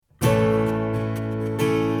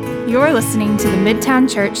You're listening to the Midtown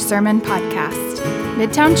Church Sermon Podcast.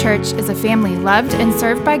 Midtown Church is a family loved and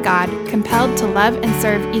served by God, compelled to love and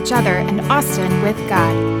serve each other and Austin with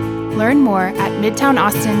God. Learn more at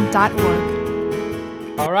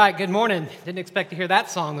midtownaustin.org. All right, good morning. Didn't expect to hear that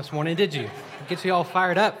song this morning, did you? It gets you all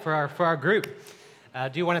fired up for our group.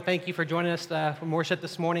 Do want to thank you for joining us from worship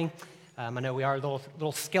this morning. I know we are a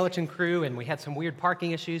little skeleton crew, and we had some weird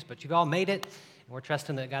parking issues, but you've all made it. We're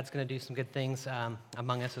trusting that God's going to do some good things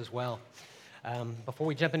among us as well. Before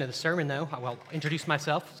we jump into the sermon, though, I will introduce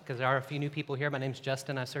myself because there are a few new people here. My name's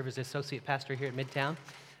Justin. I serve as the associate pastor here at Midtown.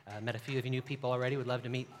 Met a few of you new people already. Would love to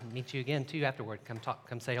meet you again, too, afterward.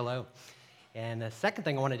 Come say hello. And the second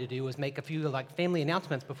thing I wanted to do was make a few family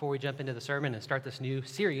announcements before we jump into the sermon and start this new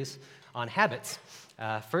series on habits.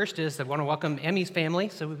 First is I want to welcome Emmy's family.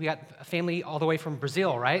 So we've got a family all the way from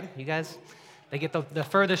Brazil, right? You guys? They get the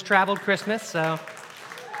furthest traveled Christmas, so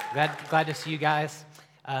glad to see you guys.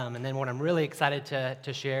 And then what I'm really excited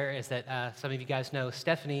to share is that some of you guys know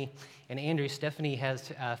Stephanie and Andrew. Stephanie has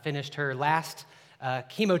finished her last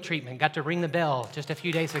chemo treatment, got to ring the bell just a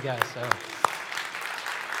few days ago. So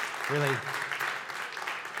really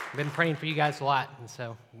been praying for you guys a lot, and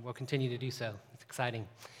so we'll continue to do so. It's exciting.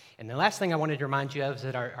 And the last thing I wanted to remind you of is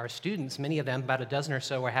that our students, many of them, about a dozen or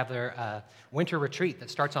so, will have their winter retreat that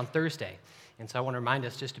starts on Thursday. And so I want to remind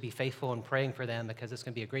us just to be faithful in praying for them because it's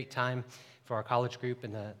going to be a great time for our college group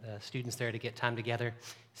and the students there to get time together,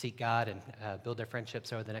 seek God, and build their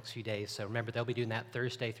friendships over the next few days. So remember, they'll be doing that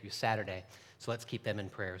Thursday through Saturday. So let's keep them in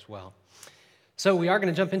prayer as well. So we are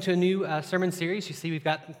going to jump into a new sermon series. You see we've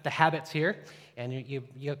got the habits here. And you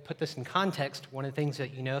put this in context. One of the things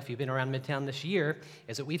that you know if you've been around Midtown this year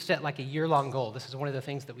is that we've set a year-long goal. This is one of the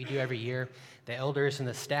things that we do every year. The elders and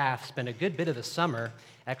the staff spend a good bit of the summer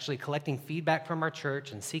actually collecting feedback from our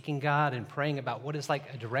church and seeking God and praying about what is a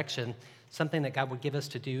direction, something that God would give us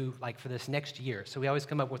to do for this next year. So we always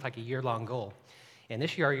come up with a year-long goal. And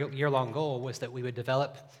this year, our year-long goal was that we would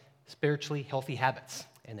develop spiritually healthy habits.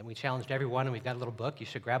 And then we challenged everyone, and we've got a little book. You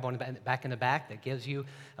should grab one back in the back that gives you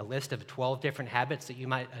a list of 12 different habits that you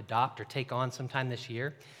might adopt or take on sometime this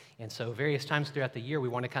year. And so various times throughout the year, we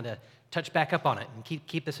want to kind of touch back up on it and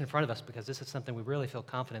keep this in front of us because this is something we really feel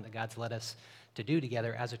confident that God's led us to do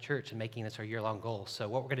together as a church and making this our year-long goal. So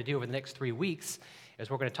what we're going to do over the next 3 weeks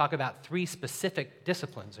is we're going to talk about 3 specific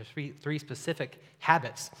disciplines or three specific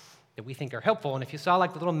habits that we think are helpful. And if you saw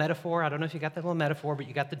the little metaphor, I don't know if you got that little metaphor, but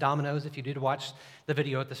you got the dominoes if you did watch the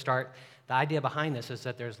video at the start. The idea behind this is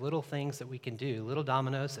that there's little things that we can do, little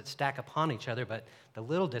dominoes that stack upon each other, but the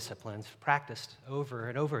little disciplines practiced over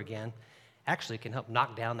and over again actually can help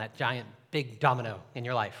knock down that giant big domino in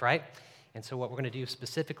your life, right? And so what we're going to do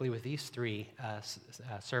specifically with these 3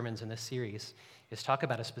 sermons in this series is talk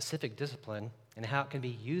about a specific discipline and how it can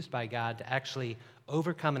be used by God to actually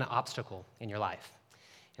overcome an obstacle in your life.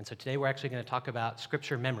 And so today we're actually going to talk about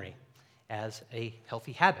scripture memory as a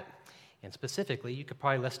healthy habit. And specifically, you could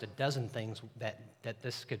probably list a dozen things that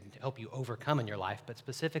this could help you overcome in your life. But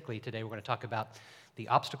specifically today we're going to talk about the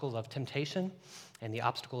obstacles of temptation and the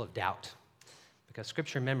obstacle of doubt. Because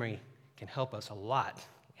scripture memory can help us a lot,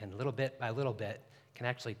 and little bit by little bit can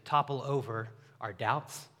actually topple over our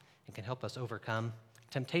doubts and can help us overcome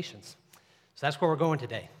temptations. So that's where we're going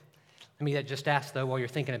today. Let me just ask, though, while you're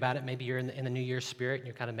thinking about it, maybe you're in the New Year's spirit and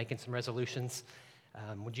you're kind of making some resolutions.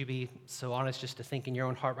 Would you be so honest just to think in your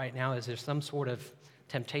own heart right now, is there some sort of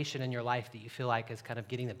temptation in your life that you feel like is kind of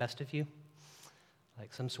getting the best of you?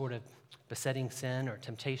 Like some sort of besetting sin or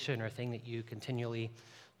temptation or thing that you continually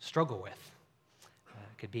struggle with?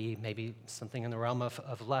 It could be maybe something in the realm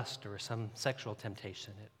of lust or some sexual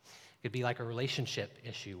temptation. It could be like a relationship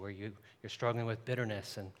issue where you're struggling with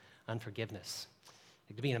bitterness and unforgiveness.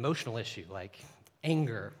 It could be an emotional issue like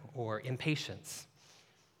anger or impatience.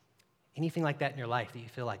 Anything like that in your life that you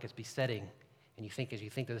feel like is besetting, and you think as you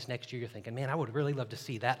think of this next year, you're thinking, man, I would really love to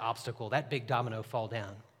see that obstacle, that big domino fall down.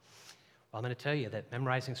 Well, I'm going to tell you that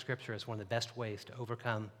memorizing scripture is one of the best ways to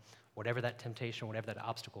overcome whatever that temptation, whatever that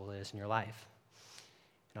obstacle is in your life.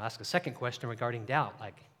 And I'll ask a second question regarding doubt,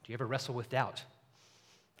 do you ever wrestle with doubt?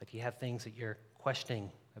 Do you have things that you're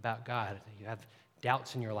questioning about God? Do you have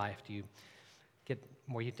doubts in your life? Do you get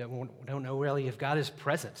where you don't know really if God is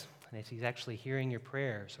present and if he's actually hearing your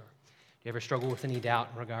prayers? Or do you ever struggle with any doubt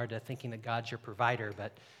in regard to thinking that God's your provider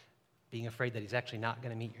but being afraid that he's actually not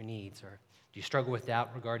going to meet your needs? Or do you struggle with doubt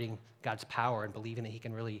regarding God's power and believing that he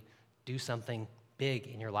can really do something big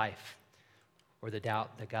in your life? Or the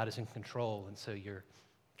doubt that God is in control and so you're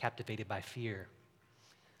captivated by fear?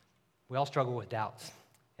 We all struggle with doubts.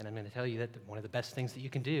 And I'm going to tell you that one of the best things that you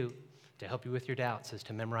can do to help you with your doubts is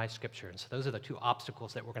to memorize Scripture. And so those are the two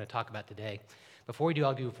obstacles that we're going to talk about today. Before we do,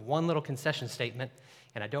 I'll do one little concession statement,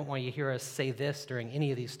 and I don't want you to hear us say this during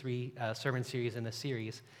any of these three sermon series in this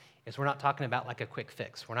series, is we're not talking about like a quick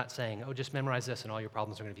fix. We're not saying, oh, just memorize this and all your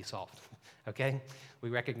problems are going to be solved, okay?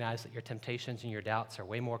 We recognize that your temptations and your doubts are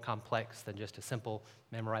way more complex than just a simple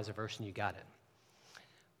memorize a verse and you got it.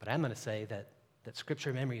 But I'm going to say that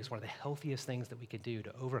Scripture memory is one of the healthiest things that we could do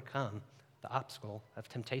to overcome the obstacle of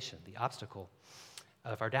temptation, the obstacle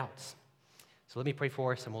of our doubts. So let me pray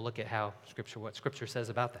for us, and we'll look at what Scripture says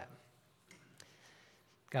about that.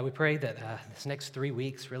 God, we pray that this next 3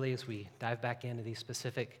 weeks, really, as we dive back into these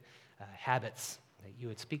specific habits, that you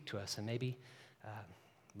would speak to us. And maybe,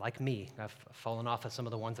 like me, I've fallen off of some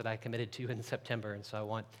of the ones that I committed to in September, and so I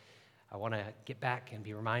want to get back and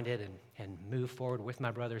be reminded and move forward with my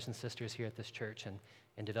brothers and sisters here at this church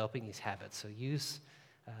and developing these habits. So use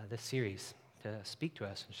this series to speak to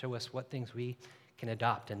us and show us what things we can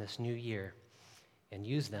adopt in this new year and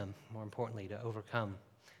use them, more importantly, to overcome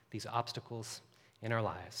these obstacles in our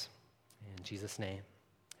lives. In Jesus' name,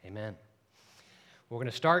 amen. We're going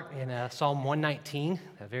to start in Psalm 119,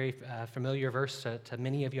 a very familiar verse to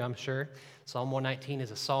many of you, I'm sure. Psalm 119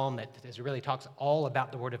 is a psalm that really talks all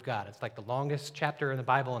about the Word of God. It's like the longest chapter in the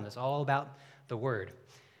Bible, and it's all about the Word.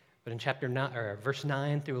 But in verse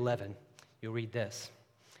 9 through 11, you'll read this.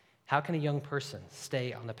 How can a young person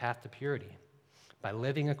stay on the path to purity? By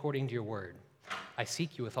living according to your word. I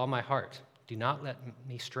seek you with all my heart. Do not let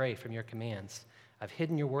me stray from your commands. I've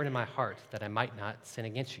hidden your word in my heart that I might not sin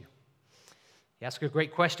against you. You ask a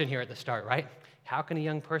great question here at the start, right? How can a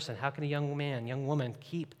young person, how can a young man, young woman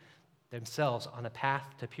keep themselves on a path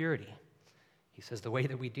to purity? He says the way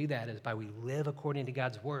that we do that is by we live according to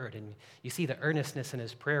God's word. And you see the earnestness in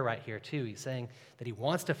his prayer right here, too. He's saying that he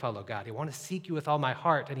wants to follow God. He wants to seek you with all my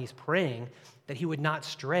heart. And he's praying that he would not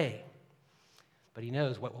stray. But he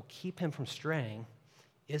knows what will keep him from straying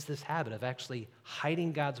is this habit of actually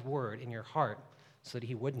hiding God's word in your heart so that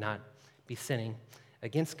he would not be sinning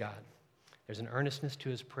against God. There's an earnestness to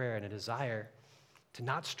his prayer and a desire to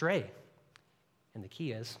not stray. And the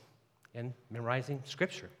key is in memorizing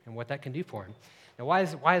Scripture and what that can do for him. Now, why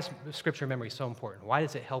is Scripture memory so important? Why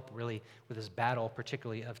does it help really with this battle,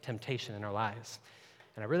 particularly of temptation in our lives?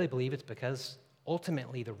 And I really believe it's because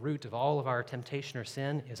ultimately the root of all of our temptation or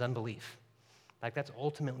sin is unbelief. Like that's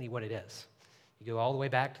ultimately what it is. You go all the way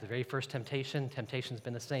back to the very first temptation. Temptation's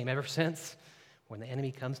been the same ever since. When the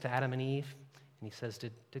enemy comes to Adam and Eve and he says,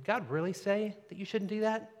 did God really say that you shouldn't do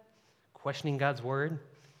that? Questioning God's word.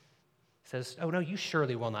 He says, oh no, you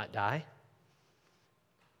surely will not die.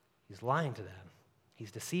 He's lying to them.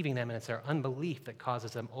 He's deceiving them, and it's their unbelief that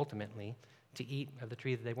causes them ultimately to eat of the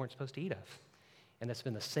tree that they weren't supposed to eat of. And it's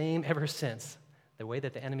been the same ever since. The way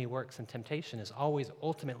that the enemy works in temptation is always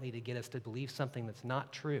ultimately to get us to believe something that's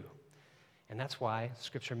not true. And that's why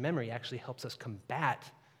Scripture memory actually helps us combat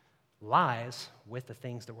lies with the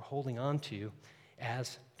things that we're holding on to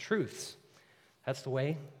as truths. That's the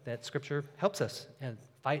way that Scripture helps us and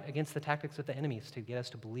fight against the tactics of the enemies to get us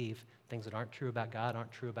to believe things that aren't true about God,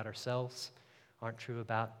 aren't true about ourselves, aren't true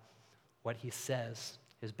about what he says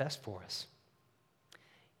is best for us.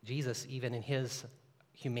 Jesus, even in his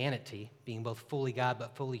humanity, being both fully God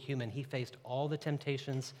but fully human, he faced all the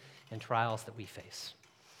temptations and trials that we face.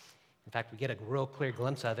 In fact, we get a real clear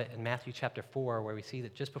glimpse of it in Matthew chapter 4, where we see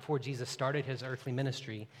that just before Jesus started his earthly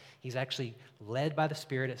ministry, he's actually led by the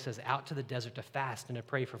Spirit, it says, out to the desert to fast and to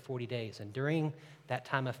pray for 40 days. And during that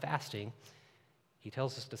time of fasting, he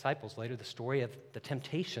tells his disciples later the story of the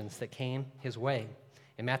temptations that came his way.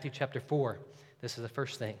 In Matthew chapter 4, this is the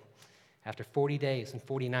first thing. After 40 days and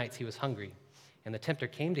 40 nights, he was hungry. And the tempter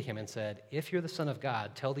came to him and said, if you're the Son of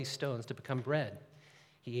God, tell these stones to become bread.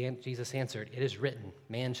 Jesus answered, it is written,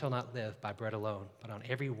 man shall not live by bread alone, but on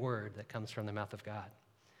every word that comes from the mouth of God.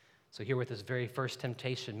 So here with his very first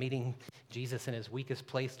temptation, meeting Jesus in his weakest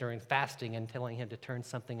place during fasting and telling him to turn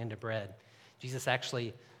something into bread, Jesus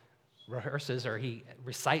actually rehearses or he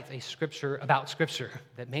recites a scripture about Scripture,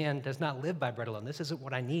 that man does not live by bread alone. This isn't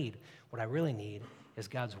what I need. What I really need is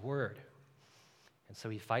God's word. And so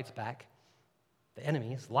he fights back the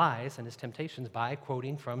enemy's lies and his temptations by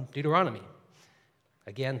quoting from Deuteronomy.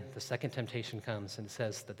 Again, the second temptation comes and it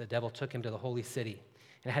says that the devil took him to the holy city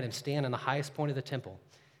and had him stand on the highest point of the temple.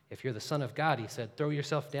 If you're the Son of God, he said, throw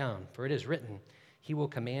yourself down, for it is written, he will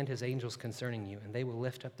command his angels concerning you, and they will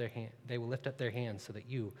lift up their hands so that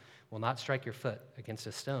you will not strike your foot against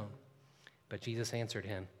a stone. But Jesus answered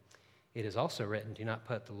him, it is also written, do not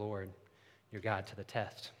put the Lord your God to the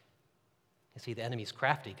test. You see, the enemy's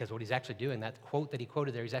crafty because what he's actually doing, that quote that he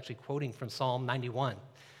quoted there, he's actually quoting from Psalm 91.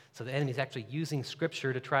 So the enemy's actually using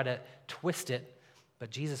Scripture to try to twist it. But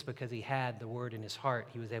Jesus, because he had the word in his heart,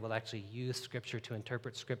 he was able to actually use Scripture to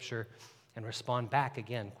interpret Scripture and respond back,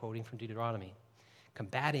 again, quoting from Deuteronomy,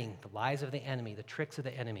 combating the lies of the enemy, the tricks of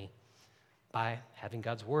the enemy, by having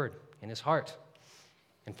God's word in his heart.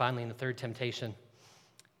 And finally, in the third temptation,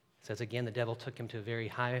 it says, again, the devil took him to a very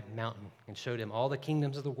high mountain and showed him all the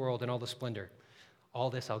kingdoms of the world and all the splendor. All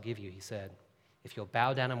this I'll give you, he said, if you'll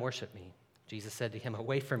bow down and worship me. Jesus said to him,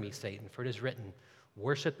 away from me, Satan, for it is written,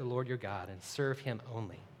 worship the Lord your God and serve him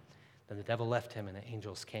only. Then the devil left him, and the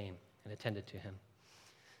angels came and attended to him.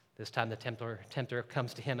 This time the tempter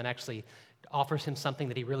comes to him and actually offers him something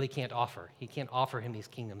that he really can't offer. He can't offer him these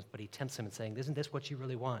kingdoms, but he tempts him and saying, isn't this what you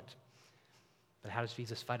really want? But how does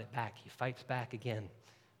Jesus fight it back? He fights back again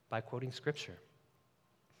by quoting Scripture.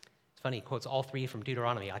 It's funny, he quotes all three from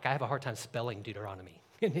Deuteronomy. Like, I have a hard time spelling Deuteronomy.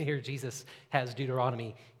 And here Jesus has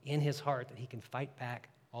Deuteronomy in his heart that he can fight back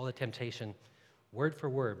all the temptation word for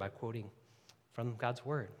word by quoting from God's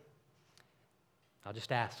word. I'll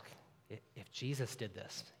just ask, if Jesus did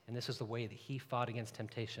this, and this is the way that he fought against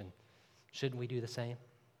temptation, shouldn't we do the same?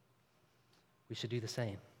 We should do the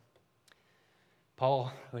same.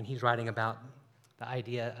 Paul, when he's writing about the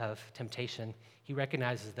idea of temptation, he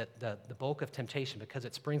recognizes that the bulk of temptation, because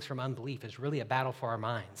it springs from unbelief, is really a battle for our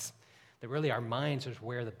minds. That really our minds is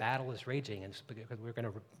where the battle is raging, and it's because we're going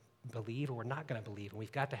to believe or we're not going to believe. And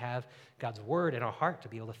we've got to have God's word in our heart to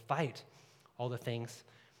be able to fight all the things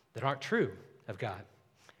that aren't true of God.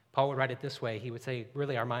 Paul would write it this way. He would say,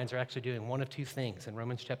 really, our minds are actually doing one of two things in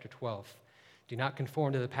Romans chapter 12. Do not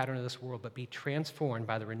conform to the pattern of this world, but be transformed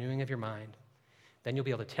by the renewing of your mind. Then you'll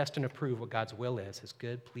be able to test and approve what God's will is, his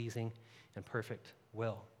good, pleasing, and perfect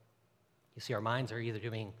will. You see, our minds are either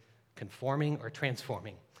doing conforming or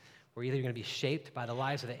transforming. We're either going to be shaped by the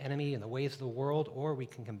lies of the enemy and the ways of the world, or we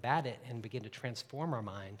can combat it and begin to transform our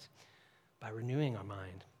minds by renewing our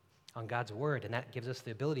mind on God's word. And that gives us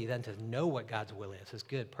the ability then to know what God's will is, his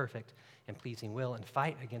good, perfect, and pleasing will, and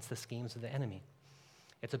fight against the schemes of the enemy.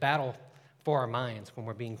 It's a battle for our minds when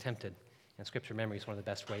we're being tempted, and Scripture memory is one of the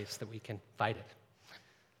best ways that we can fight it.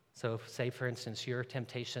 So say, for instance, your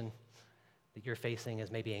temptation that you're facing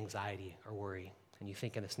is maybe anxiety or worry, and you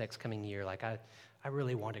think in this next coming year, like, I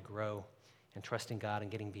really want to grow and trust in God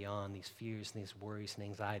and getting beyond these fears and these worries and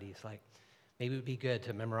anxieties. Like, maybe it would be good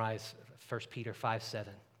to memorize 1 Peter 5:7,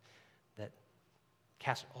 that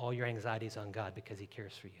cast all your anxieties on God because he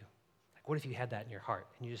cares for you. Like, what if you had that in your heart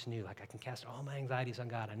and you just knew, like, I can cast all my anxieties on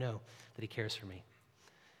God. I know that he cares for me.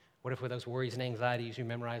 What if with those worries and anxieties you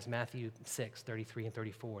memorize Matthew 6:33 and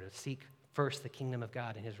 34, to seek first the kingdom of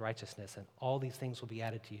God and his righteousness, and all these things will be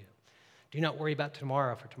added to you. Do not worry about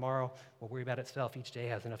tomorrow, for tomorrow will worry about itself. Each day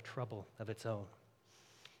has enough trouble of its own.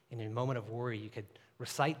 And in a moment of worry, you could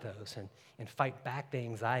recite those and fight back the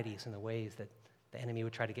anxieties in the ways that the enemy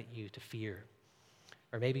would try to get you to fear.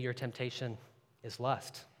 Or maybe your temptation is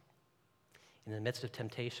lust. In the midst of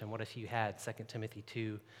temptation, what if you had 2 Timothy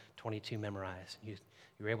 2:22 memorized? You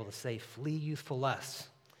were able to say, flee youthful lusts,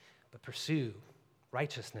 but pursue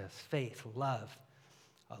righteousness, faith, love,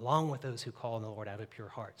 along with those who call on the Lord out of pure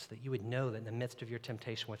hearts, that you would know that in the midst of your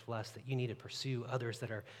temptation with lust, that you need to pursue others that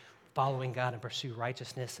are following God and pursue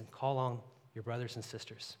righteousness and call on your brothers and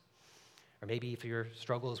sisters. Or maybe if your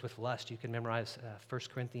struggle is with lust, you can memorize 1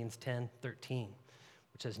 Corinthians 10:13,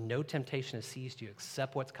 which says, no temptation has seized you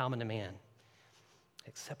except what's common to man.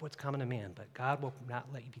 Except what's common to man, but God will not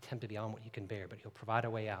let you be tempted beyond what you can bear, but he'll provide a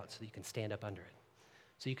way out so that you can stand up under it.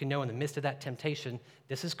 So you can know in the midst of that temptation,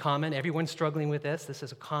 this is common. Everyone's struggling with this. This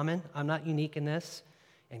is a common. I'm not unique in this.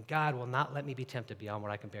 And God will not let me be tempted beyond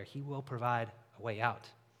what I can bear. He will provide a way out.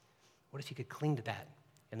 What if you could cling to that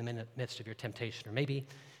in the midst of your temptation? Or maybe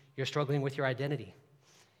you're struggling with your identity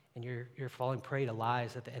and you're falling prey to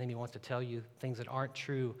lies that the enemy wants to tell you, things that aren't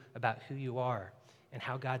true about who you are and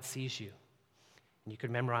how God sees you. And you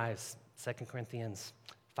could memorize 2 Corinthians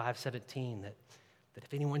 5:17, that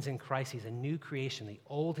if anyone's in Christ, he's a new creation. The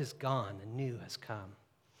old has gone, the new has come.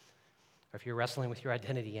 Or if you're wrestling with your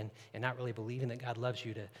identity and not really believing that God loves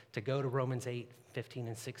you, to go to Romans 8:15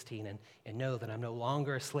 and 16 and know that I'm no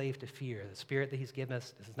longer a slave to fear. The spirit that he's given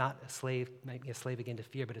us is not a slave, make me a slave again to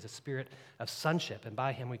fear, but is a spirit of sonship. And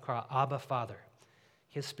by him we cry, Abba, Father.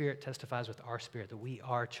 His spirit testifies with our spirit that we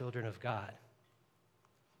are children of God.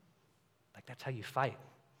 Like, that's how you fight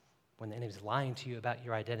when the enemy's lying to you about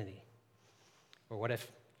your identity. Or what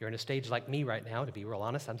if you're in a stage like me right now? To be real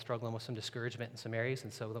honest, I'm struggling with some discouragement in some areas,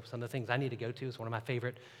 and so some of the things I need to go to is one of my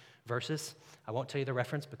favorite verses. I won't tell you the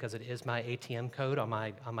reference because it is my ATM code on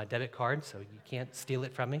my debit card, so you can't steal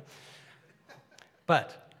it from me.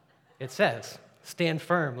 But it says, Stand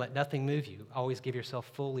firm, let nothing move you. Always give yourself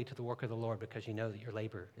fully to the work of the Lord because you know that your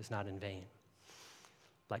labor is not in vain.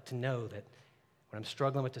 I'd like to know that when I'm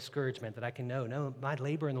struggling with discouragement, that I can know, no, my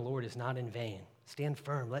labor in the Lord is not in vain. Stand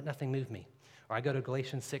firm, let nothing move me. Or I go to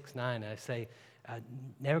Galatians 6:9 and I say,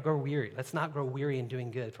 never grow weary. Let's not grow weary in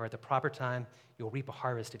doing good, for at the proper time, you'll reap a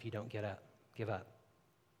harvest if you don't give up.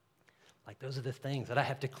 Like those are the things that I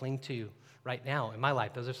have to cling to right now in my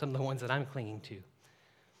life. Those are some of the ones that I'm clinging to.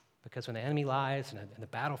 Because when the enemy lies and the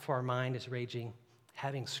battle for our mind is raging,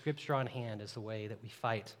 having Scripture on hand is the way that we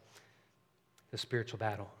fight the spiritual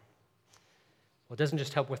battle. Well, it doesn't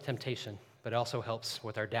just help with temptation, but it also helps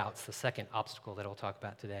with our doubts, the second obstacle that I'll talk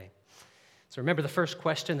about today. So remember the first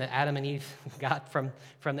question that Adam and Eve got from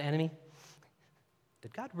the enemy?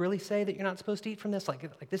 Did God really say that you're not supposed to eat from this?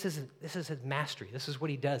 Like this is his mastery. This is what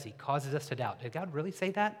he does. He causes us to doubt. Did God really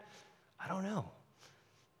say that? I don't know.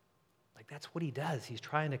 Like that's what he does. He's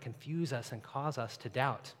trying to confuse us and cause us to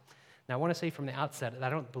doubt. Now I want to say from the outset that I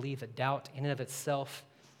don't believe that doubt in and of itself,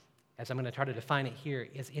 as I'm going to try to define it here,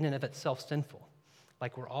 is in and of itself sinful.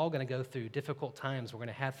 Like we're all going to go through difficult times. We're going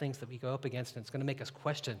to have things that we go up against, and it's going to make us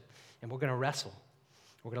question, and we're going to wrestle.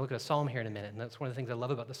 We're going to look at a psalm here in a minute, and that's one of the things I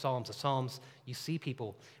love about the Psalms. The Psalms, you see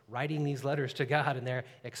people writing these letters to God, and they're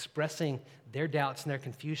expressing their doubts and their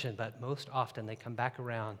confusion, but most often they come back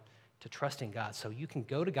around to trusting God. So you can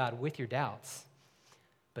go to God with your doubts,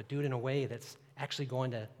 but do it in a way that's actually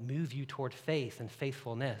going to move you toward faith and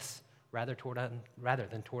faithfulness rather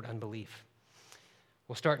than toward unbelief.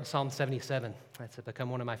 We'll start in Psalm 77. That's become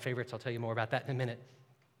one of my favorites. I'll tell you more about that in a minute.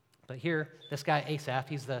 But here, this guy Asaph,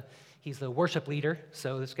 he's the worship leader.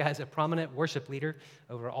 So this guy's a prominent worship leader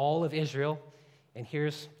over all of Israel. And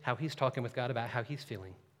here's how he's talking with God about how he's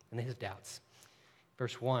feeling and his doubts.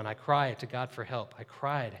 Verse 1, I cried to God for help. I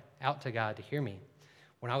cried out to God to hear me.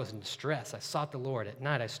 When I was in distress, I sought the Lord. At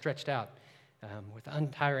night, I stretched out with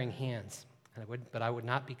untiring hands, but I would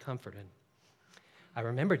not be comforted. I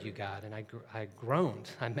remembered you, God, and I groaned.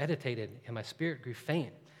 I meditated, and my spirit grew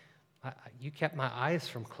faint. You kept my eyes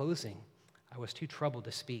from closing. I was too troubled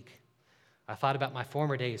to speak. I thought about my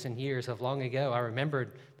former days and years of long ago. I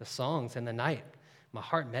remembered the songs in the night. My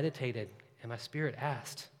heart meditated, and my spirit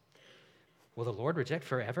asked, will the Lord reject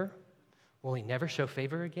forever? Will he never show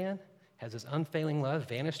favor again? Has his unfailing love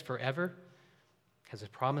vanished forever? Has his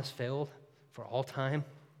promise failed for all time?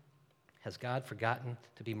 Has God forgotten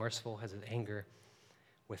to be merciful? Has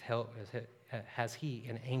he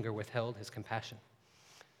in anger withheld his compassion?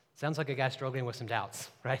 Sounds like a guy struggling with some doubts,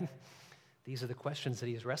 right? These are the questions that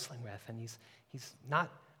he's wrestling with, and he's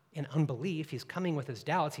not in unbelief. He's coming with his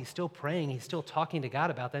doubts. He's still praying. He's still talking to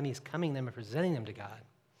God about them. He's coming to them and presenting them to God.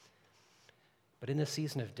 But in this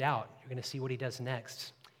season of doubt, you're going to see what he does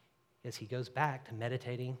next is he goes back to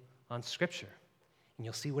meditating on Scripture, and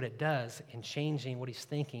you'll see what it does in changing what he's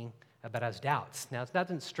thinking about his doubts. Now, it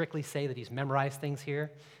doesn't strictly say that he's memorized things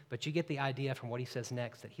here, but you get the idea from what he says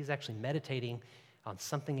next that he's actually meditating on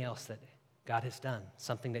something else that God has done,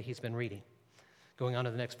 something that he's been reading. Going on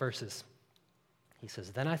to the next verses, he says,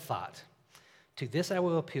 then I thought, to this I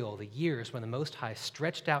will appeal, the years when the Most High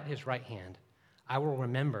stretched out his right hand. I will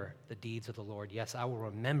remember the deeds of the Lord. Yes, I will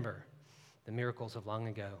remember the miracles of long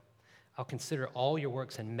ago. I'll consider all your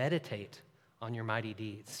works and meditate on your mighty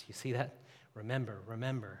deeds. You see that? Remember,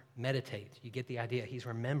 meditate. You get the idea. He's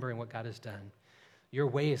remembering what God has done. Your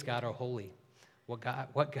ways, God, are holy. What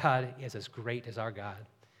God is as great as our God.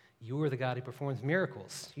 You are the God who performs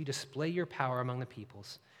miracles. You display your power among the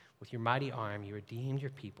peoples. With your mighty arm, you redeemed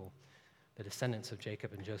your people, the descendants of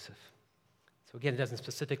Jacob and Joseph. So again, it doesn't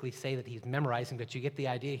specifically say that he's memorizing, but you get the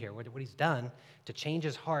idea here. What he's done to change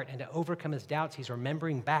his heart and to overcome his doubts, he's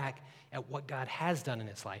remembering back at what God has done in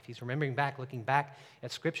his life. He's remembering back, looking back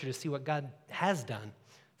at Scripture to see what God has done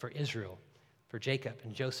for Israel, for Jacob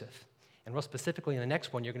and Joseph. And real specifically in the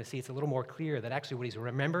next one, you're going to see it's a little more clear that actually what he's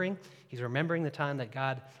remembering the time that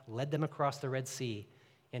God led them across the Red Sea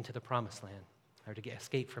into the Promised Land, or to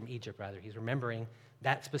escape from Egypt, rather. He's remembering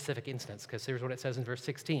that specific instance, because here's what it says in verse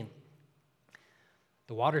 16.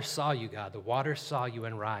 The waters saw you, God. The waters saw you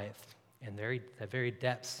and writhed, and the very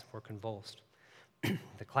depths were convulsed.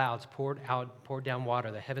 The clouds poured down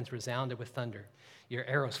water. The heavens resounded with thunder. Your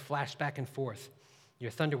arrows flashed back and forth.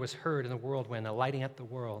 Your thunder was heard in the whirlwind, lighting up the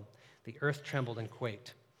world. The earth trembled and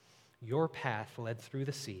quaked. Your path led through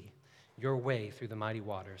the sea, your way through the mighty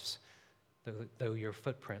waters, though your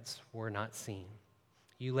footprints were not seen.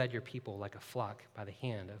 You led your people like a flock by the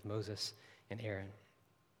hand of Moses and Aaron.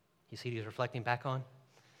 You see what he's reflecting back on?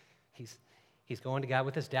 He's going to God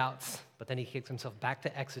with his doubts, but then he kicks himself back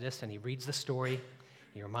to Exodus, and he reads the story,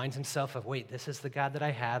 He reminds himself of, wait, this is the God that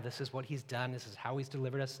I have. This is what he's done. This is how he's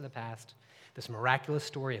delivered us in the past. This miraculous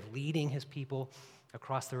story of leading his people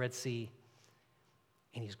across the Red Sea.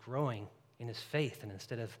 And he's growing in his faith. And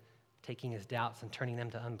instead of taking his doubts and turning them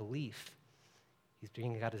to unbelief, he's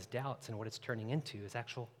bringing out his doubts, and what it's turning into is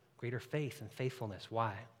actual greater faith and faithfulness.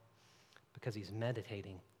 Why? Because he's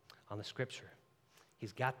meditating on the Scripture.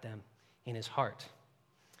 He's got them in his heart.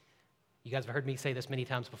 You guys have heard me say this many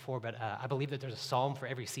times before, but I believe that there's a psalm for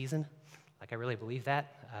every season. Like, I really believe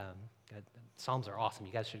that. Psalms are awesome.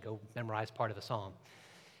 You guys should go memorize part of a psalm.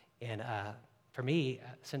 And for me,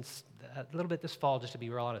 since a little bit this fall, just to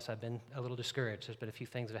be real honest, I've been a little discouraged. There's been a few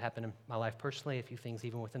things that have happened in my life personally, a few things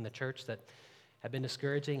even within the church that have been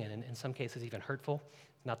discouraging and in some cases even hurtful.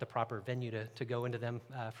 It's not the proper venue to go into them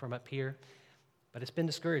from up here, but it's been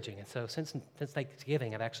discouraging. And so since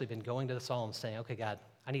Thanksgiving, I've actually been going to the Psalms saying, okay, God,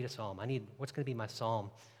 I need a psalm. What's going to be my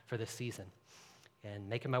psalm for this season? And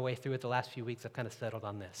making my way through it the last few weeks, I've kind of settled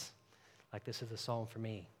on this. Like, this is a psalm for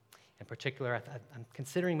me. In particular, I'm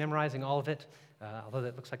considering memorizing all of it, although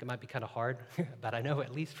it looks like it might be kind of hard. But I know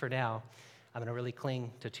at least for now, I'm going to really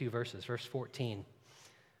cling to 2 verses. Verse 14,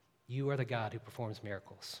 you are the God who performs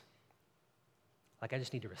miracles. Like, I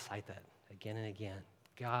just need to recite that again and again.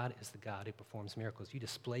 God is the God who performs miracles. You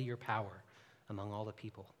display your power among all the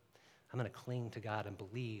people. I'm going to cling to God and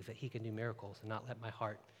believe that he can do miracles and not let my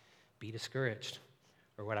heart be discouraged.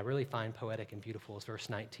 Or what I really find poetic and beautiful is verse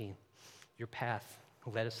 19. Your path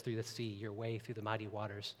led us through the sea, your way through the mighty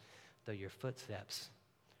waters, though your footsteps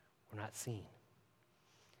were not seen.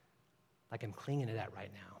 Like, I'm clinging to that right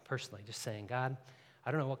now, personally, just saying, God,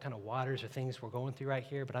 I don't know what kind of waters or things we're going through right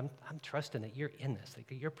here, but I'm trusting that you're in this. Like,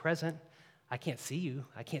 you're present. I can't see you.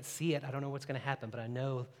 I can't see it. I don't know what's going to happen, but I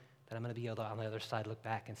know that I'm going to be able to, on the other side, look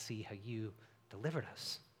back and see how you delivered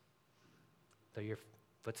us, though your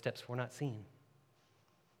footsteps were not seen.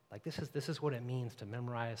 Like, this is what it means to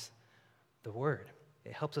memorize the Word.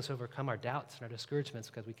 It helps us overcome our doubts and our discouragements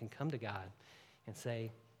because we can come to God and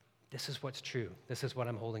say, this is what's true. This is what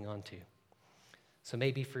I'm holding on to. So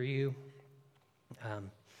maybe for you,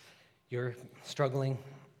 you're struggling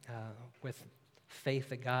with faith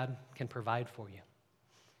that God can provide for you.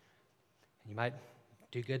 And you might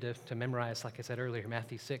do good to memorize, like I said earlier,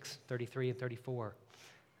 Matthew 6, 33 and 34,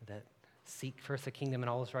 that seek first the kingdom and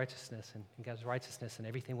all his righteousness and God's righteousness, and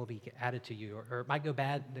everything will be added to you. Or it might go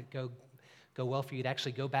well for you to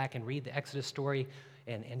actually go back and read the Exodus story,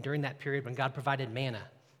 and during that period when God provided manna,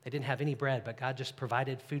 they didn't have any bread, but God just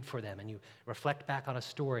provided food for them, and you reflect back on a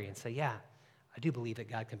story and say, yeah, I do believe that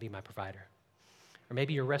God can be my provider. Or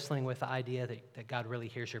maybe you're wrestling with the idea that God really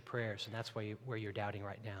hears your prayers, and that's where you're doubting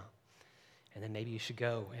right now. And then maybe you should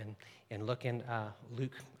go and look in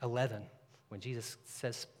Luke 11, when Jesus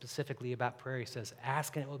says specifically about prayer. He says,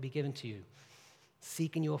 ask and it will be given to you.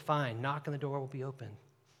 Seek and you will find. Knock and the door will be opened.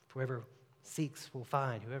 Whoever seeks will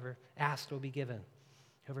find. Whoever asks will be given.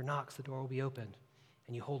 Whoever knocks, the door will be opened.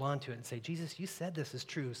 And you hold on to it and say, Jesus, you said this is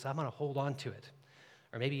true, so I'm going to hold on to it.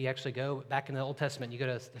 Or maybe you actually go back in the Old Testament, you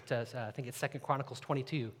go to I think it's 2 Chronicles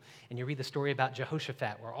 22, and you read the story about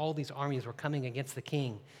Jehoshaphat, where all these armies were coming against the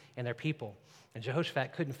king and their people. And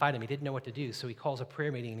Jehoshaphat couldn't fight him. He didn't know what to do, so he calls a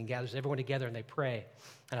prayer meeting and he gathers everyone together and they pray.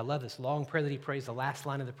 And I love this long prayer that he prays. The last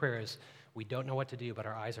line of the prayer is, we don't know what to do, but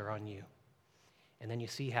our eyes are on you. And then you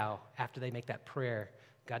see how after they make that prayer,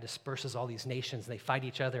 God disperses all these nations. They fight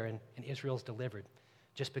each other, and Israel's delivered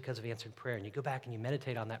just because of answered prayer. And you go back and you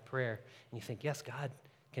meditate on that prayer, and you think, yes, God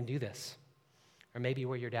can do this. Or maybe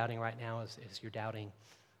where you're doubting right now is you're doubting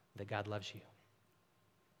that God loves you.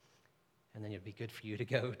 And then it'd be good for you to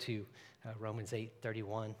go to Romans 8,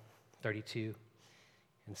 31, 32,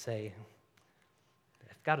 and say,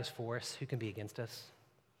 if God is for us, who can be against us?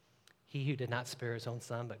 He who did not spare his own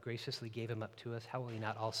son, but graciously gave him up to us, how will he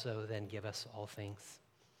not also then give us all things?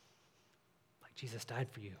 Like, Jesus died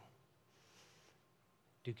for you.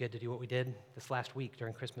 Do good to do what we did this last week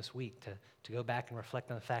during Christmas week, to go back and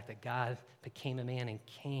reflect on the fact that God became a man and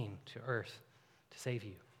came to earth to save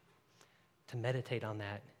you, to meditate on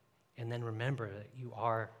that, and then remember that you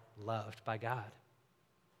are loved by God.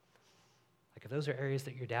 Like, if those are areas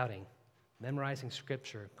that you're doubting, memorizing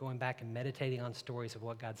Scripture, going back and meditating on stories of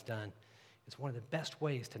what God's done is one of the best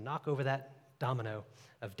ways to knock over that domino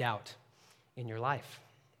of doubt in your life.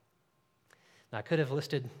 Now, I could have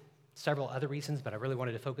listed several other reasons, but I really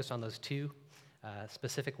wanted to focus on those 2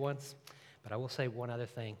 specific ones. But I will say one other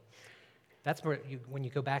thing. That's where when you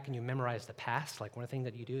go back and you memorize the past, like one of the things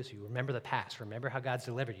that you do is you remember the past, remember how God's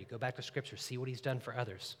delivered you, go back to Scripture, see what he's done for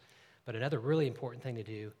others. But another really important thing to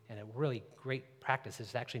do, and a really great practice,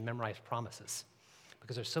 is to actually memorize promises.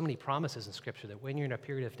 because there's so many promises in Scripture that when you're in a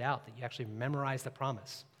period of doubt, that you actually memorize the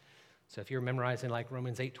promise. So if you're memorizing like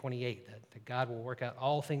Romans 8:28, that God will work out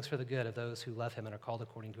all things for the good of those who love him and are called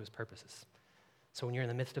according to his purposes. So when you're in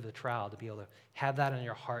the midst of the trial, to be able to have that in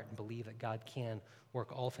your heart and believe that God can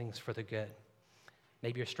work all things for the good.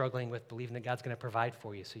 Maybe you're struggling with believing that God's going to provide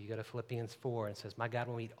for you. So you go to Philippians 4 and says, my God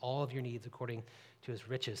will meet all of your needs according to his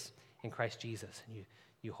riches in Christ Jesus. And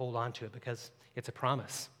you hold on to it because it's a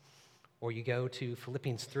promise. Or you go to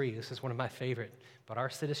Philippians 3. This is one of my favorite. But our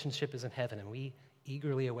citizenship is in heaven, and we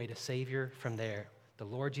eagerly await a Savior from there, the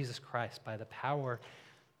Lord Jesus Christ. By the power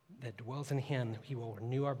that dwells in him, he will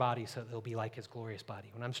renew our bodies so that they'll be like his glorious body.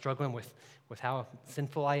 When I'm struggling with how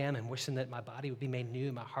sinful I am and wishing that my body would be made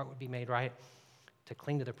new, my heart would be made right, to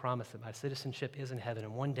cling to the promise that my citizenship is in heaven,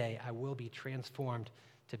 and one day I will be transformed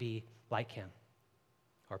to be like him.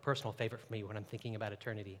 Or a personal favorite for me when I'm thinking about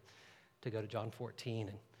eternity, to go to John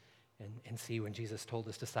 14 and see when Jesus told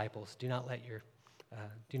his disciples, do not let your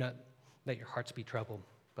hearts be troubled.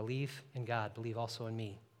 Believe in God, believe also in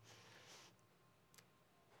me.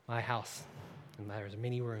 My house, and there's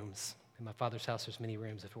many rooms. In my Father's house, there's many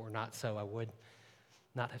rooms. If it were not so, I would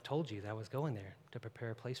not have told you that I was going there to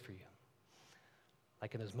prepare a place for you.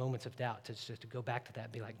 Like in those moments of doubt, to just to go back to that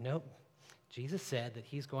and be like, nope, Jesus said that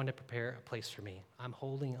he's going to prepare a place for me. I'm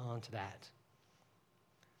holding on to that.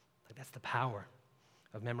 Like that's the power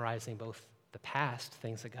of memorizing both the past,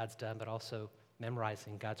 things that God's done, but also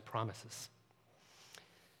memorizing God's promises.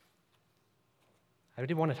 I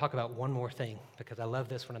did want to talk about one more thing, because I love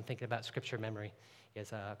this when I'm thinking about scripture memory,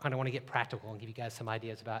 is I kind of want to get practical and give you guys some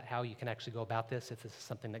ideas about how you can actually go about this, if this is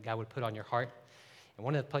something that God would put on your heart. And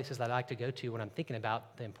one of the places that I like to go to when I'm thinking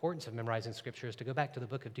about the importance of memorizing scripture is to go back to the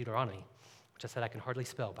book of Deuteronomy, which I said I can hardly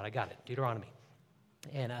spell, but I got it, Deuteronomy.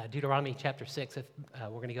 And Deuteronomy chapter 6, we're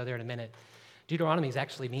going to go there in a minute. Deuteronomy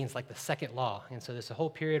actually means like the second law. And so there's a whole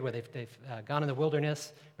period where they've gone in the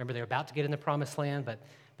wilderness. Remember, they were about to get in the promised land, but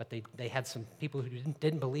they had some people who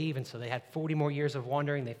didn't believe, and so they had 40 more years of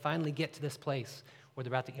wandering. They finally get to this place where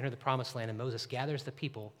they're about to enter the promised land, and Moses gathers the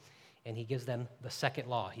people, and he gives them the second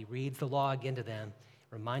law. He reads the law again to them,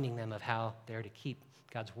 reminding them of how they're to keep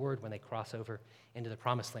God's word when they cross over into the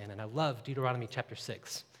promised land. And I love Deuteronomy chapter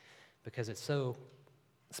 6 because it's so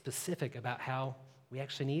specific about how we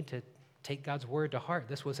actually need to take God's word to heart.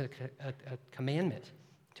 This was a commandment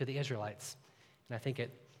to the Israelites, and I think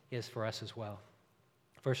it is for us as well.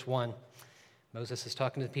 Verse 1, Moses is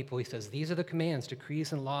talking to the people. He says, these are the commands,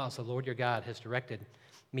 decrees, and laws the Lord your God has directed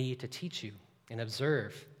me to teach you and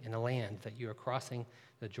observe in the land that you are crossing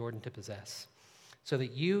the Jordan to possess, so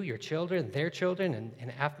that you, your children, their children,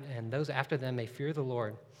 and those after them may fear the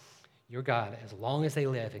Lord your God as long as they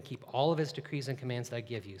live, and keep all of his decrees and commands that I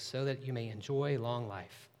give you, so that you may enjoy long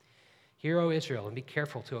life. Hear, O Israel, and be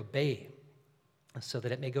careful to obey, so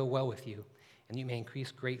that it may go well with you, and you may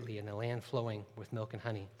increase greatly in the land flowing with milk and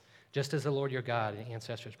honey, just as the Lord your God and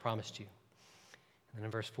ancestors promised you. And then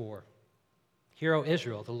in verse 4, hear, O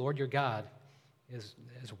Israel, the Lord your God is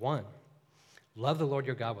one. Love the Lord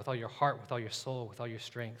your God with all your heart, with all your soul, with all your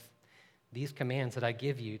strength. These commands that I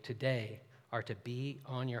give you today are to be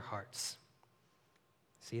on your hearts.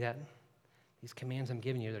 See that? These commands I'm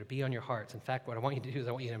giving you, they're to be on your hearts. In fact, what I want you to do is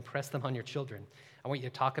I want you to impress them on your children. I want you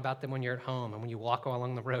to talk about them when you're at home and when you walk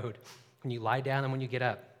along the road, when you lie down and when you get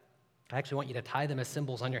up. I actually want you to tie them as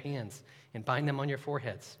symbols on your hands and bind them on your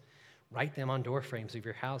foreheads. Write them on door frames of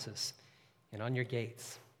your houses and on your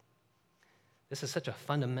gates. This is such a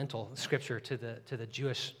fundamental scripture to the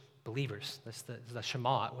Jewish believers. This the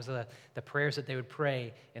Shema. It was the prayers that they would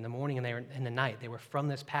pray in the morning and in the night. They were from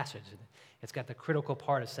this passage. It's got the critical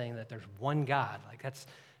part of saying that there's one God. Like that's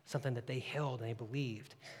something that they held and they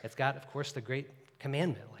believed. It's got, of course, the great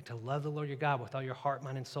commandment, like to love the Lord your God with all your heart,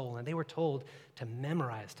 mind, and soul. And they were told to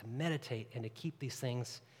memorize, to meditate, and to keep these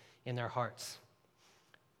things in their hearts,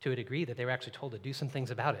 to a degree that they were actually told to do some things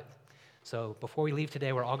about it. So before we leave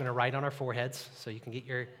today, we're all going to write on our foreheads, so you can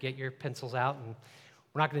get your pencils out, and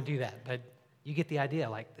we're not going to do that, but you get the idea.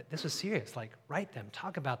 Like, this is serious. Like, write them,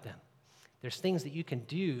 talk about them. There's things that you can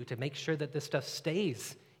do to make sure that this stuff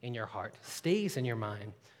stays in your heart, stays in your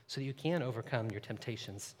mind, so that you can overcome your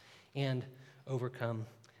temptations and overcome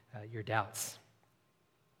your doubts.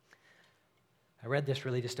 I read this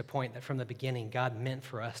really just to point that from the beginning, God meant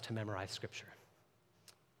for us to memorize Scripture.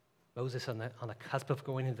 Moses, on the cusp of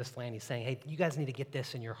going into this land, he's saying, hey, you guys need to get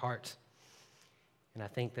this in your heart. And I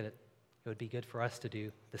think that it would be good for us to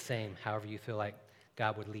do the same, however you feel like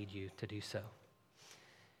God would lead you to do so.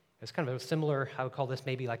 It's kind of a similar, I would call this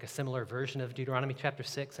maybe like a similar version of Deuteronomy chapter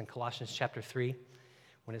 6 and Colossians chapter 3,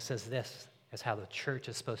 when it says this as how the church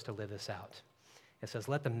is supposed to live this out. It says,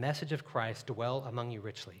 let the message of Christ dwell among you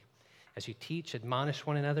richly, as you teach, admonish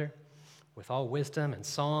one another with all wisdom and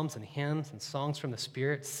psalms and hymns and songs from the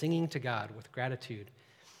Spirit, singing to God with gratitude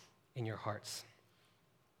in your hearts.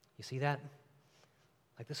 You see that?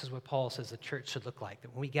 Like, this is what Paul says the church should look like,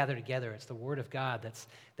 that when we gather together, it's the Word of God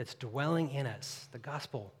that's dwelling in us, the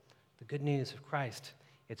gospel, the good news of Christ.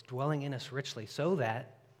 It's dwelling in us richly so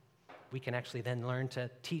that we can actually then learn to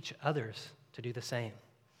teach others to do the same.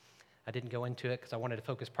 I didn't go into it because I wanted to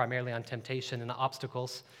focus primarily on temptation and the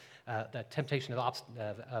obstacles, the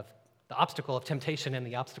obstacle of temptation and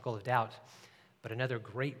the obstacle of doubt. But another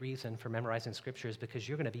great reason for memorizing Scripture is because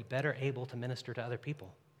you're going to be better able to minister to other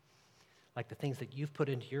people. Like the things that you've put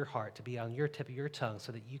into your heart to be on your tip of your tongue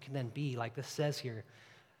so that you can then be, like this says here,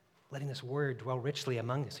 letting this word dwell richly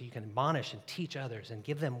among you so you can admonish and teach others and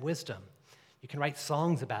give them wisdom. You can write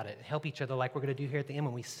songs about it and help each other like we're going to do here at the end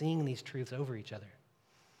when we sing these truths over each other.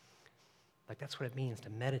 Like that's what it means to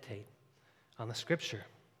meditate on the Scripture.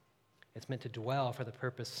 It's meant to dwell for the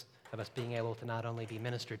purpose of us being able to not only be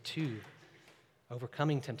ministered to,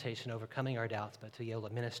 overcoming temptation, overcoming our doubts, but to be able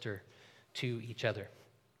to minister to each other.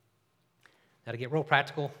 Now, to get real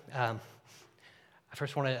practical, I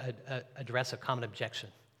first want to address a common objection.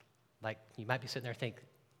 Like, you might be sitting there and think,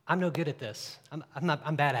 I'm no good at this.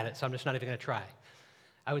 I'm bad at it, so I'm just not even going to try.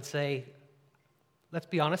 I would say, let's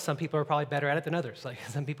be honest, some people are probably better at it than others. Like,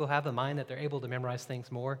 some people have the mind that they're able to memorize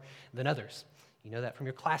things more than others. You know that from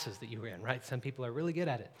your classes that you were in, right? Some people are really good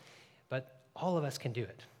at it. But all of us can do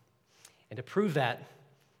it. And to prove that,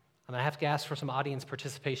 I'm going to have to ask for some audience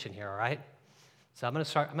participation here, all right? So I'm going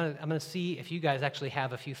to see if you guys actually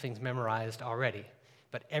have a few things memorized already.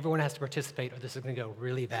 But everyone has to participate or this is going to go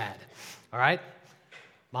really bad. All right?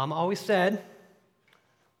 Mom always said,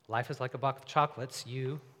 life is like a box of chocolates.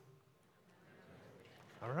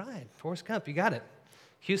 All right, Forrest Gump, you got it.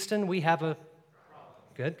 Houston, we have a,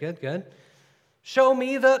 good. Show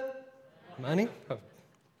me the money. Oh,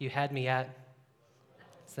 you had me at,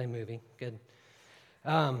 same movie, good.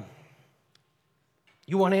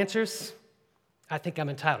 You want answers? I think I'm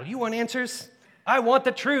entitled. You want answers? I want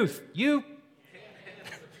the truth. You?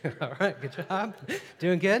 All right, good job.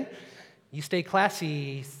 Doing good? You stay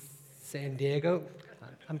classy, San Diego.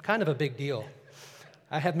 I'm kind of a big deal.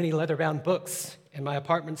 I have many leather-bound books, and my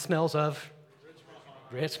apartment smells of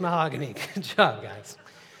rich mahogany. Good job, guys.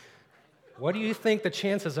 What do you think the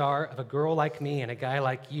chances are of a girl like me and a guy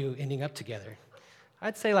like you ending up together?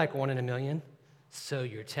 I'd say like 1 in a million. So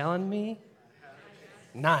you're telling me?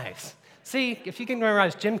 Nice. See, if you can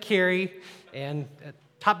memorize Jim Carrey and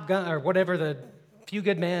Top Gun or whatever, the Few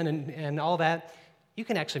Good Men and all that, you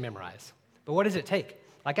can actually memorize. But what does it take?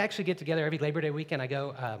 Like, I actually get together every Labor Day weekend. I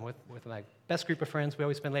go with my best group of friends. We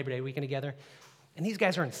always spend Labor Day weekend together. And these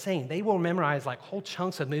guys are insane. They will memorize like whole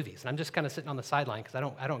chunks of movies. And I'm just kind of sitting on the sideline because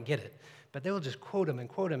I don't get it. But they will just quote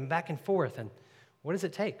them back and forth. And what does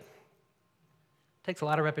it take? It takes a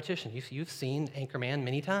lot of repetition. You've seen Anchorman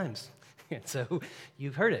many times. And so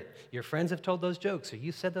you've heard it. Your friends have told those jokes, or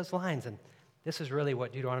you said those lines. And this is really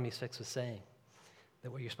what Deuteronomy 6 is saying.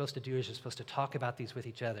 That what you're supposed to do is you're supposed to talk about these with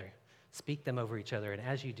each other, speak them over each other. And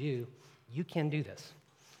as you do, you can do this.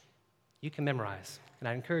 You can memorize. And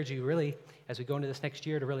I encourage you really, as we go into this next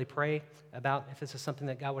year, to really pray about if this is something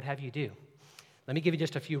that God would have you do. Let me give you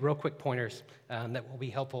just a few real quick pointers that will be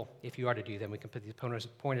helpful if you are to do them. We can put these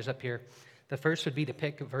pointers up here. The first would be to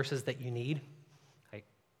pick verses that you need.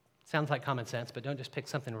 Sounds like common sense, but don't just pick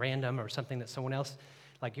something random or something that someone else,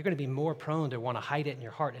 like you're going to be more prone to want to hide it in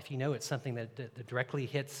your heart if you know it's something that directly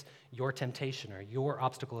hits your temptation or your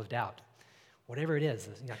obstacle of doubt. Whatever it is,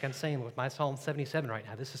 like I'm saying with my Psalm 77 right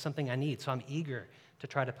now, this is something I need, so I'm eager to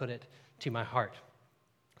try to put it to my heart.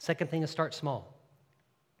 Second thing is start small.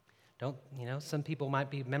 Some people might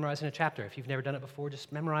be memorizing a chapter. If you've never done it before,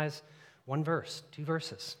 just memorize 1 verse, 2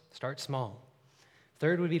 verses. Start small.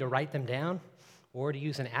 Third would be to write them down or to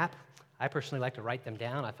use an app. I personally like to write them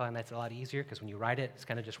down. I find that's a lot easier because when you write it, it's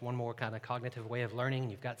kind of just one more kind of cognitive way of learning,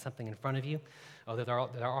 and you've got something in front of you. Although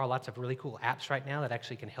there are lots of really cool apps right now that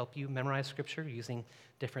actually can help you memorize Scripture using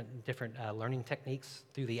different learning techniques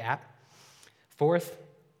through the app. Fourth,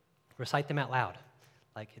 recite them out loud.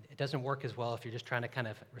 Like, it doesn't work as well if you're just trying to kind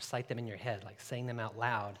of recite them in your head. Like, saying them out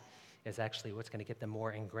loud is actually what's going to get them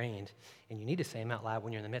more ingrained. And you need to say them out loud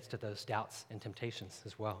when you're in the midst of those doubts and temptations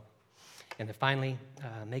as well. And then finally,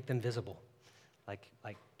 make them visible.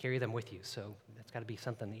 Like carry them with you. So that's got to be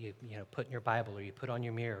something that you put in your Bible, or you put on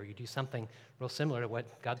your mirror, or you do something real similar to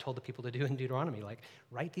what God told the people to do in Deuteronomy. Like,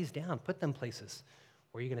 write these down, put them places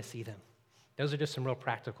where you're going to see them. Those are just some real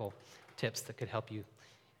practical tips that could help you,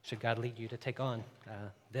 should God lead you to take on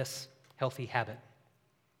this healthy habit.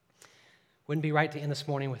 Wouldn't be right to end this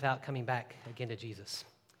morning without coming back again to Jesus,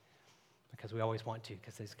 because we always want to,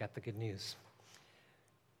 because he's got the good news.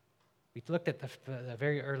 We looked at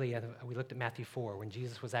we looked at Matthew 4, when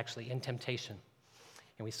Jesus was actually in temptation,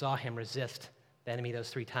 and we saw him resist the enemy those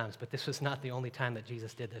 3 times. But this was not the only time that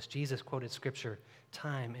Jesus did this. Jesus quoted Scripture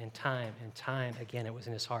time and time and time again. It was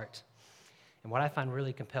in his heart. And what I find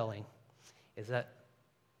really compelling is that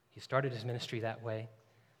he started his ministry that way,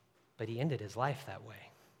 but he ended his life that way.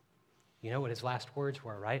 You know what his last words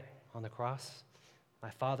were, right? On the cross?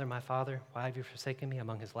 My Father, why have you forsaken me?"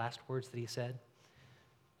 Among his last words that he said.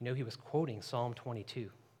 You know, he was quoting Psalm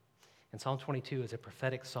 22. And Psalm 22 is a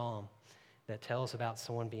prophetic psalm that tells about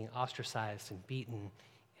someone being ostracized and beaten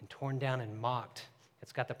and torn down and mocked.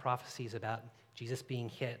 It's got the prophecies about Jesus being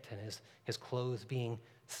hit and his clothes being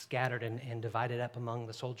scattered and divided up among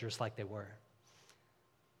the soldiers like they were.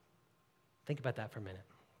 Think about that for a minute.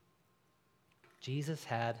 Jesus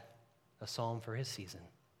had a psalm for his season.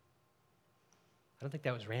 I don't think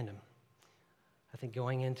that was random. I think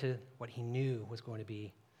going into what he knew was going to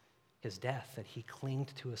be his death, that he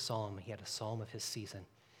clinged to a psalm. He had a psalm of his season.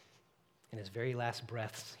 In his very last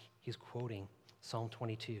breaths, he's quoting Psalm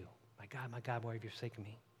 22. My God, why have you forsaken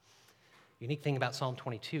me?" The unique thing about Psalm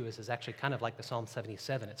 22 is it's actually kind of like the Psalm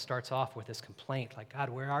 77. It starts off with this complaint, like, "God,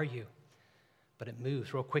 where are you?" But it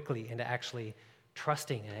moves real quickly into actually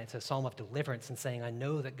trusting, and it's a psalm of deliverance and saying, "I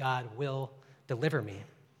know that God will deliver me."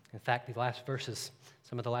 In fact,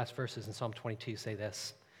 some of the last verses in Psalm 22 say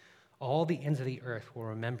this: "All the ends of the earth will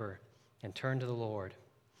remember and turn to the Lord,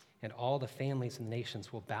 and all the families and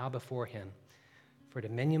nations will bow before him. For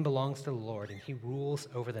dominion belongs to the Lord, and he rules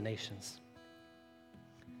over the nations."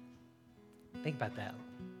 Think about that.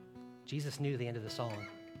 Jesus knew the end of the song.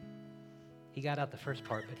 He got out the first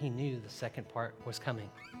part, but he knew the second part was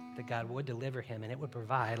coming, that God would deliver him, and it would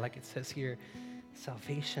provide, like it says here,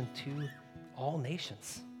 salvation to all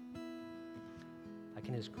nations. Like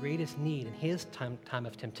in his greatest need, in his time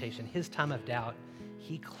of temptation, his time of doubt,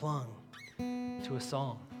 he clung to a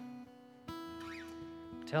psalm.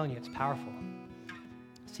 I'm telling you, it's powerful.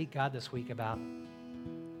 Seek God this week about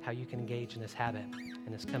how you can engage in this habit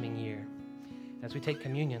in this coming year. As we take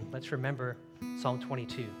communion, let's remember Psalm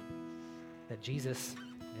 22, that Jesus,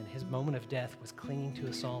 in his moment of death, was clinging to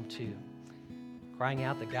a psalm too, crying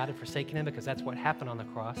out that God had forsaken him, because that's what happened on the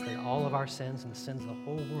cross, that all of our sins and the sins of the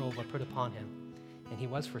whole world were put upon him, and he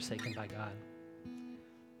was forsaken by God.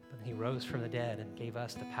 But he rose from the dead and gave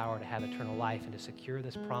us the power to have eternal life and to secure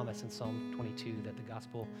this promise in Psalm 22 that the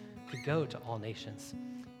gospel could go to all nations,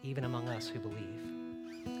 even among us who believe.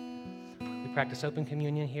 We practice open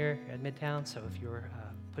communion here at Midtown, so if you've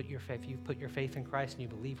put your faith in Christ and you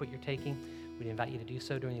believe what you're taking, we'd invite you to do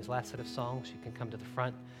so during these last set of songs. You can come to the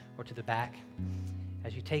front or to the back.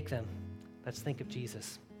 As you take them, let's think of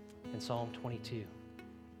Jesus in Psalm 22.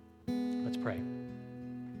 Let's pray.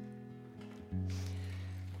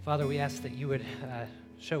 Father, we ask that you would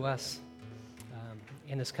show us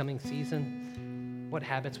in this coming season what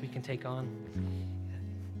habits we can take on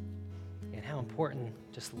and how important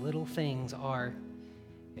just little things are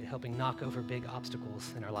in helping knock over big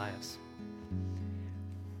obstacles in our lives.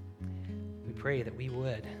 We pray that we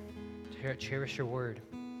would cherish your word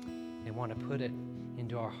and want to put it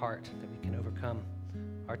into our heart, that we can overcome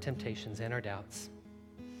our temptations and our doubts.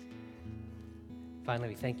 Finally,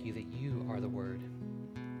 we thank you that you are the word.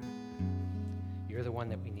 You're the one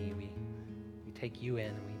that we need. We take you in,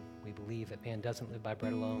 and we believe that man doesn't live by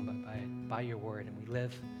bread alone, but by your word, and we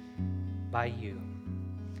live by you.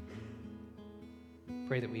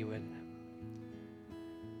 Pray that we would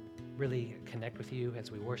really connect with you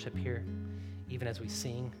as we worship here, even as we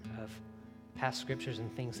sing of past scriptures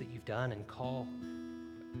and things that you've done, and call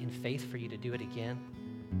in faith for you to do it again.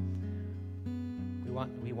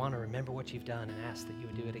 We want to remember what you've done and ask that you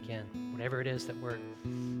would do it again, whatever it is that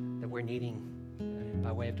we're needing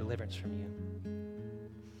by way of deliverance from you.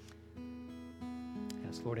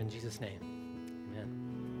 Yes, Lord, in Jesus' name, amen.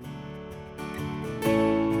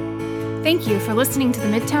 Thank you for listening to the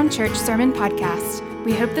Midtown Church Sermon Podcast.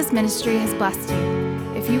 We hope this ministry has blessed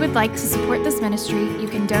you. If you would like to support this ministry, you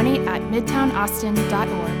can donate at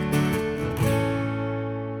midtownaustin.org.